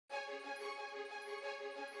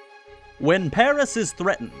When Paris is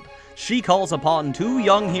threatened, she calls upon two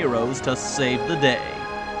young heroes to save the day.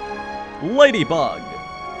 Ladybug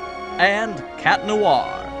and Cat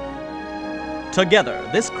Noir. Together,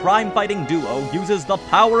 this crime-fighting duo uses the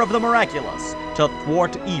power of the miraculous to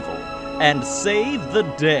thwart evil and save the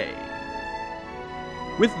day.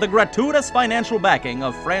 With the gratuitous financial backing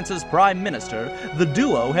of France's Prime Minister, the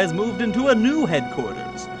duo has moved into a new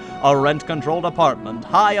headquarters, a rent-controlled apartment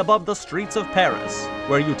high above the streets of Paris,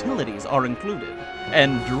 where utilities are included,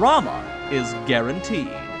 and drama is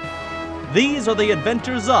guaranteed. These are the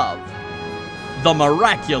adventures of the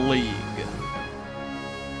Miracu-League.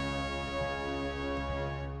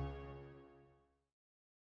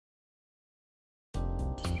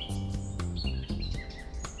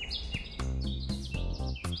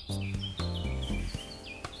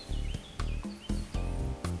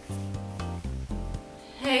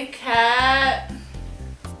 Hey, Cat.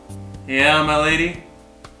 Yeah, my lady?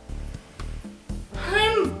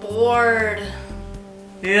 I'm bored.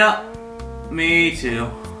 Yeah, me too.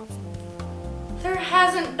 There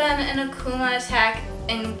hasn't been an Akuma attack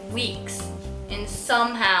in weeks, and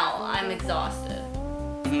somehow I'm exhausted.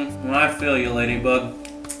 Well, I feel you, Ladybug.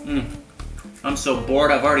 I'm so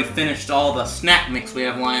bored I've already finished all the snack mix we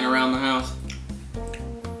have lying around the house.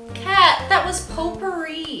 Cat, that was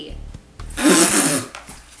potpourri.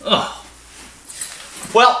 Ugh.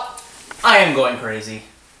 Well, I am going crazy.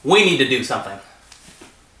 We need to do something.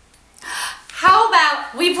 How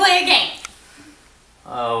about we play a game?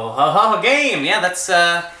 Oh, a game. Yeah, that's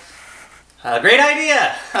a great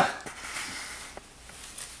idea.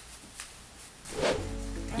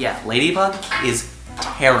 Yeah, Ladybug is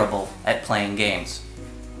terrible at playing games.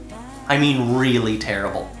 I mean, really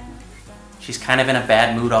terrible. She's kind of in a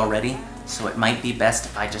bad mood already, so it might be best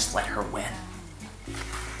if I just let her win.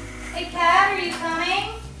 Hey, Cat, are you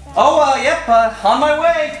coming? Oh, yep, on my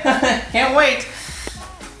way. Can't wait.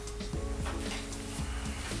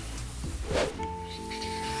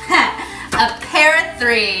 A pair of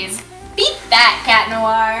threes. Beat that, Cat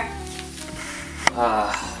Noir.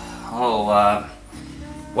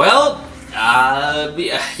 Well,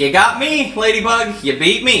 you got me, Ladybug. You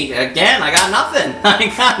beat me. Again, I got nothing. I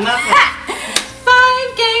got nothing.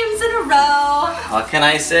 5 games in a row. What can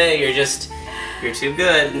I say? You're too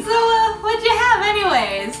good. So, what'd you have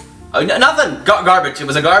anyways? Oh, nothing. Garbage. It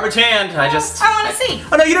was a garbage hand. I want to see.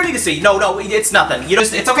 Oh, no, you don't need to see. No, it's nothing.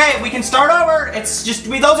 It's okay. We can start over. It's just,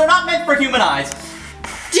 those are not meant for human eyes.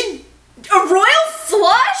 A royal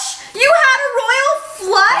flush? You had a royal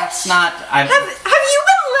flush? That's not, Have you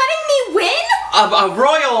been letting me win? A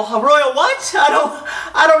royal what?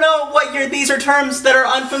 I don't know what these are terms that are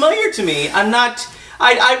unfamiliar to me. I'm not,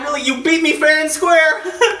 I really, you beat me fair and square.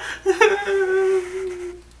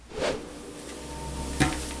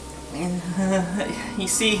 You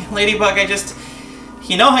see, Ladybug,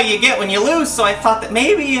 you know how you get when you lose, so I thought that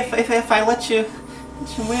maybe if I let you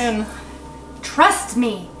win. Trust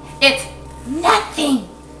me, it's nothing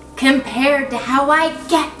compared to how I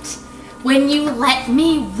get when you let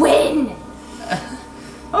me win.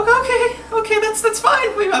 Okay, that's fine.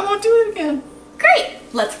 I won't do it again. Great,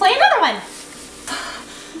 let's play another one.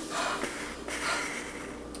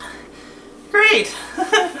 Great.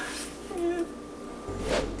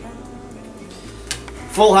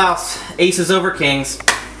 Full house, aces over kings.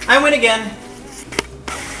 I win again.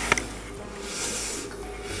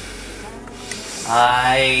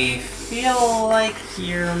 I feel like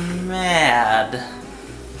you're mad.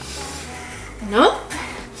 Nope.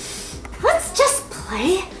 Let's just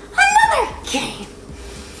play another game.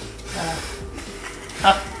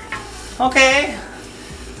 Okay.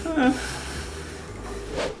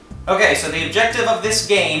 Okay, so the objective of this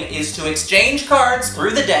game is to exchange cards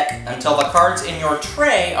through the deck until the cards in your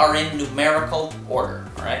tray are in numerical order,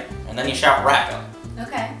 alright? And then you shout rack them.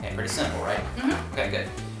 Okay. Okay, pretty simple, right? Mm-hmm. Okay, good.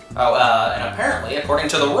 Oh, and apparently, according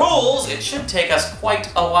to the rules, it should take us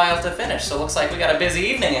quite a while to finish, so it looks like we got a busy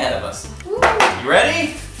evening ahead of us. Ooh. You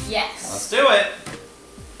ready? Yes. Let's do it.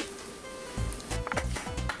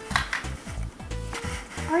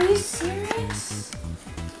 Are you serious?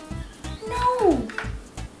 No.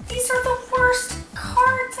 These are the worst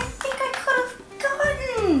cards I think I could have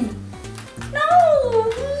gotten. No.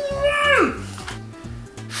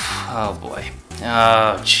 Oh boy.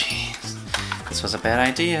 Oh jeez. This was a bad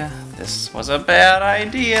idea. This was a bad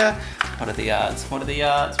idea. What are the odds? What are the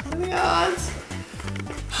odds? What are the odds?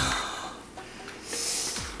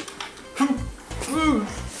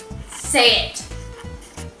 Say it.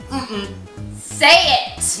 Say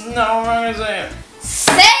it. No, I'm not gonna say it.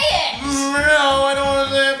 Say it. No, I don't want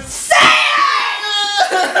to say it. Say it.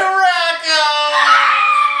 Miracu!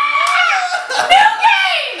 New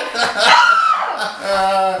game.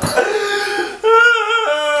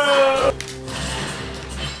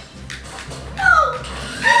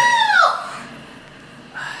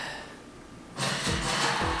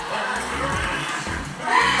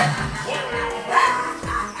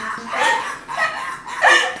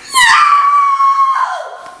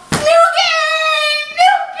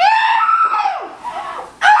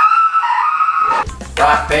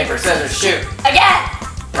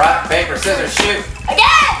 Rock, paper, scissors, shoot.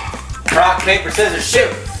 Again! Rock, paper, scissors, shoot.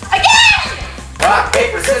 Again! Rock,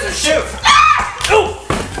 paper, scissors, shoot. Ah! Ooh.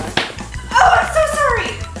 Oh, I'm so sorry.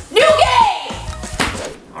 New game!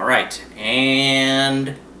 All right,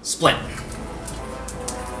 and split.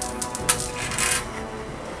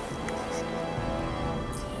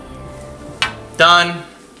 Done.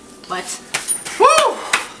 What? Woo!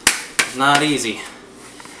 Not easy.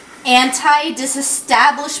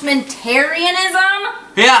 Anti-disestablishmentarianism?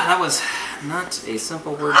 Yeah, that was not a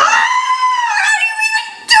simple word. Ah! How do you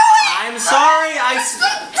even do it? I'm sorry, It's so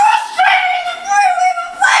frustrating before I even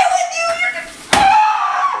play with you. You're just...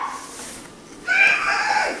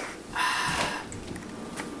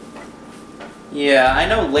 Yeah, I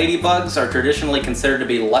know ladybugs are traditionally considered to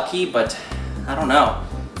be lucky, but I don't know.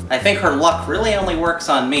 I think her luck really only works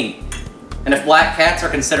on me. And if black cats are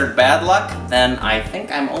considered bad luck, then I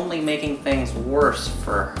think I'm only making things worse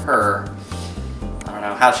for her. I don't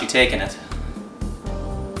know, how's she taking it?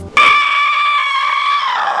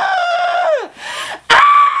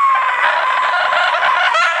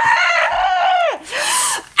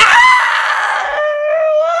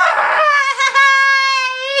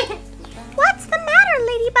 What's the matter,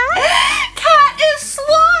 Ladybug? Cat is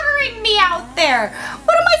slaughtering me out there.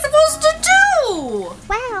 What am I supposed to do?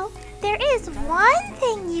 Well, there is one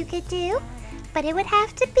thing you could do, but it would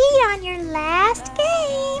have to be on your last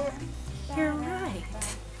game. You're right.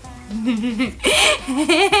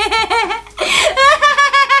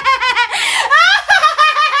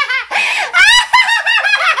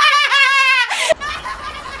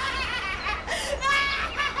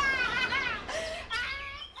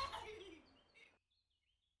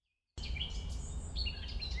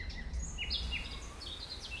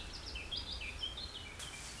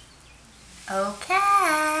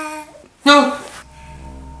 Okay. No!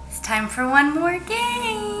 It's time for one more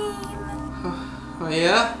game. Oh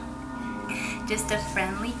yeah? Just a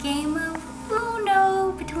friendly game of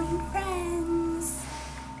Uno between friends.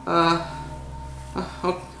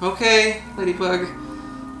 Okay, Ladybug.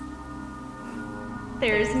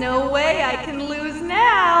 There's no way I can lose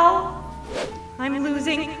now. I'm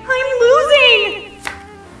losing. I'm losing!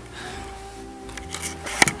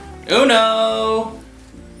 Uno!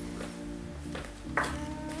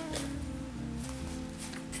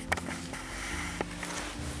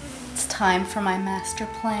 It's time for my master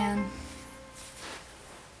plan.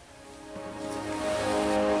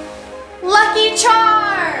 Lucky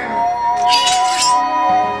Charm!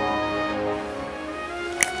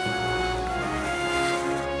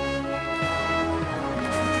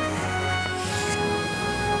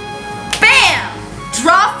 Bam!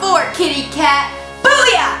 Draw 4, kitty cat.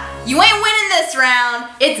 Booyah! You ain't winning this round.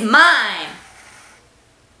 It's mine.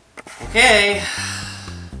 Okay.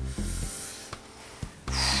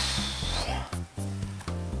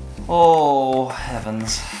 Oh,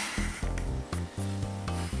 heavens.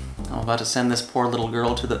 I'm about to send this poor little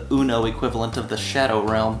girl to the Uno equivalent of the Shadow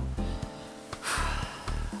Realm.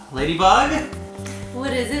 Ladybug?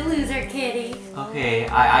 What is it, loser kitty? Okay,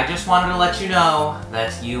 I just wanted to let you know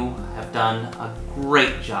that you have done a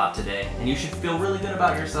great job today, and you should feel really good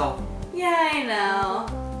about yourself. Yeah, I know.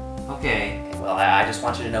 Okay, well, I just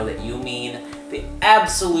want you to know that you mean the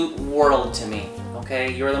absolute world to me, okay?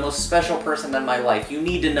 You're the most special person in my life. You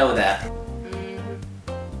need to know that.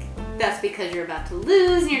 That's because you're about to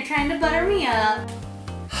lose and you're trying to butter me up.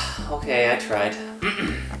 Okay, I tried.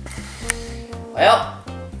 Well,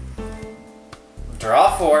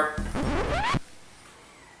 draw 4.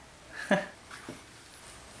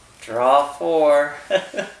 Draw 4.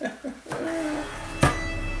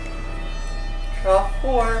 Draw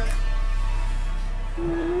 4.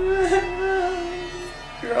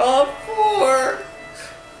 Draw 4.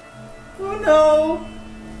 Oh no.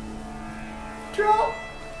 Draw 4.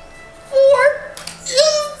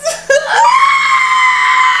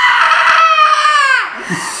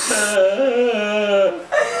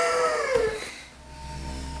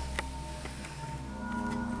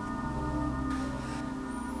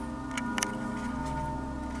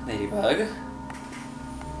 Ladybug, are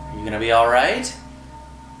you gonna be all right?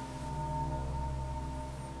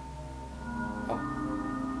 Oh.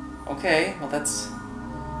 Okay, well that's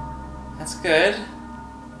good.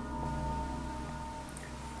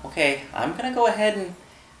 Okay, I'm gonna go ahead and I'm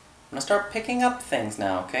gonna start picking up things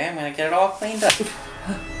now, okay? I'm gonna get it all cleaned up.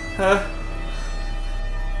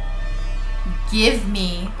 Give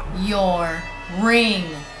me your ring.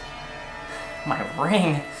 My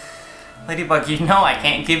ring? Ladybug, you know I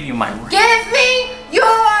can't give you my ring. Give me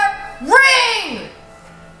your ring!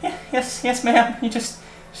 Yeah, yes, ma'am. You just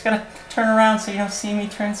gotta turn around so you don't see me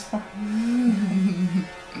transform.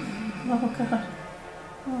 Oh, God.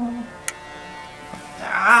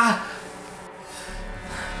 Ah!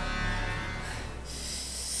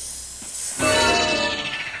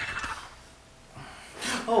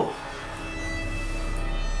 Oh.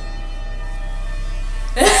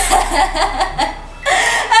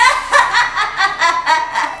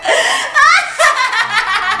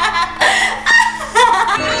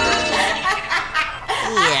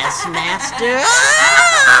 Yes, Master.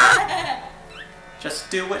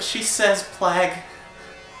 Just do what she says, Plagg.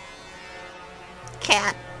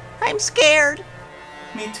 Cat, I'm scared.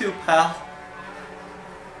 Me too, pal.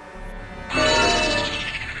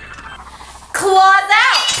 Claws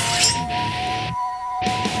out!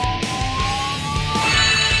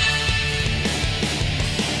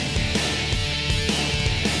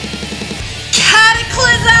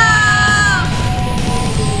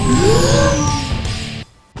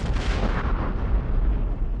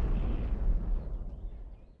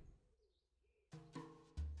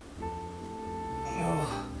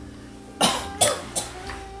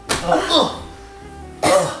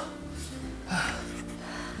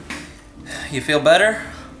 You feel better?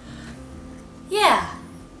 Yeah,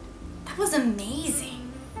 that was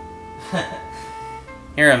amazing.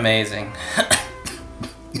 You're amazing.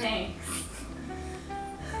 Thanks.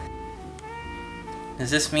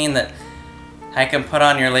 Does this mean that I can put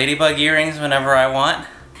on your ladybug earrings whenever I want?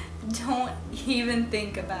 Don't even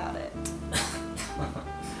think about it.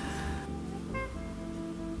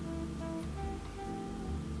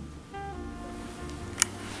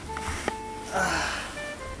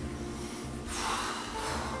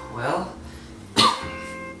 Well, can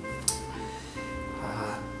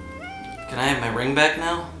I have my ring back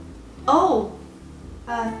now? Oh,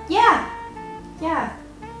 yeah. Here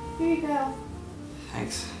you go.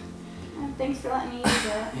 Thanks. Thanks for letting me use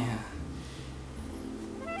it. Yeah.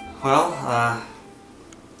 Well, I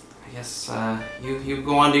guess, you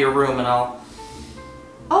go on to your room and I'll...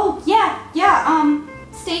 Oh, yeah.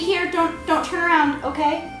 Stay here. Don't turn around,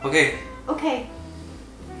 okay? Okay. Okay.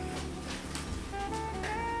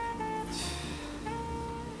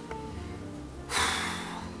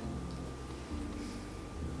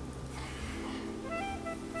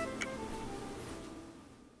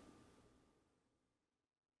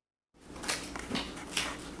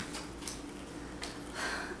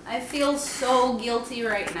 I feel so guilty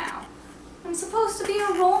right now. I'm supposed to be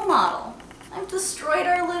a role model. I've destroyed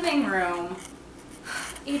our living room.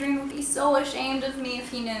 Adrian would be so ashamed of me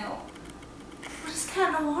if he knew. What does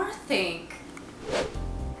Cat Noir think?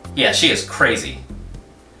 Yeah, she is crazy.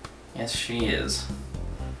 Yes, she is.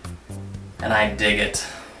 And I dig it.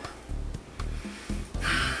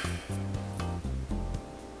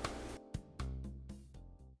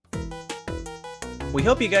 We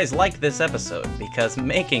hope you guys liked this episode, because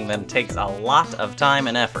making them takes a lot of time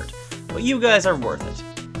and effort, but you guys are worth it.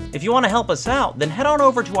 If you want to help us out, then head on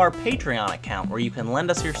over to our Patreon account where you can lend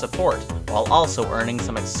us your support, while also earning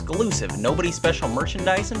some exclusive Nobody Special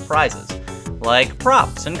merchandise and prizes, like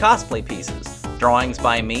props and cosplay pieces, drawings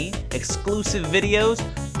by me, exclusive videos,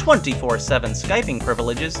 24/7 Skyping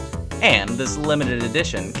privileges, and this limited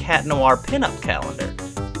edition Cat Noir pinup calendar.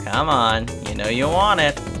 Come on, you know you want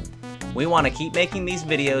it. We want to keep making these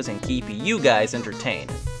videos and keep you guys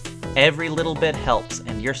entertained. Every little bit helps,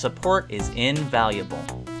 and your support is invaluable.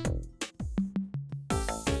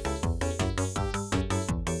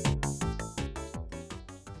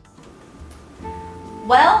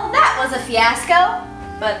 Well, that was a fiasco,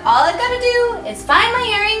 but all I've got to do is find my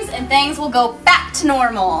earrings and things will go back to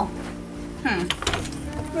normal.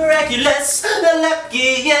 Miraculous, the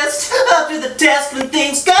luckiest, up to the test when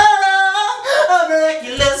things go wrong. Oh,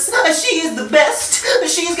 miraculous, she is the best,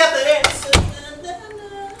 she's got the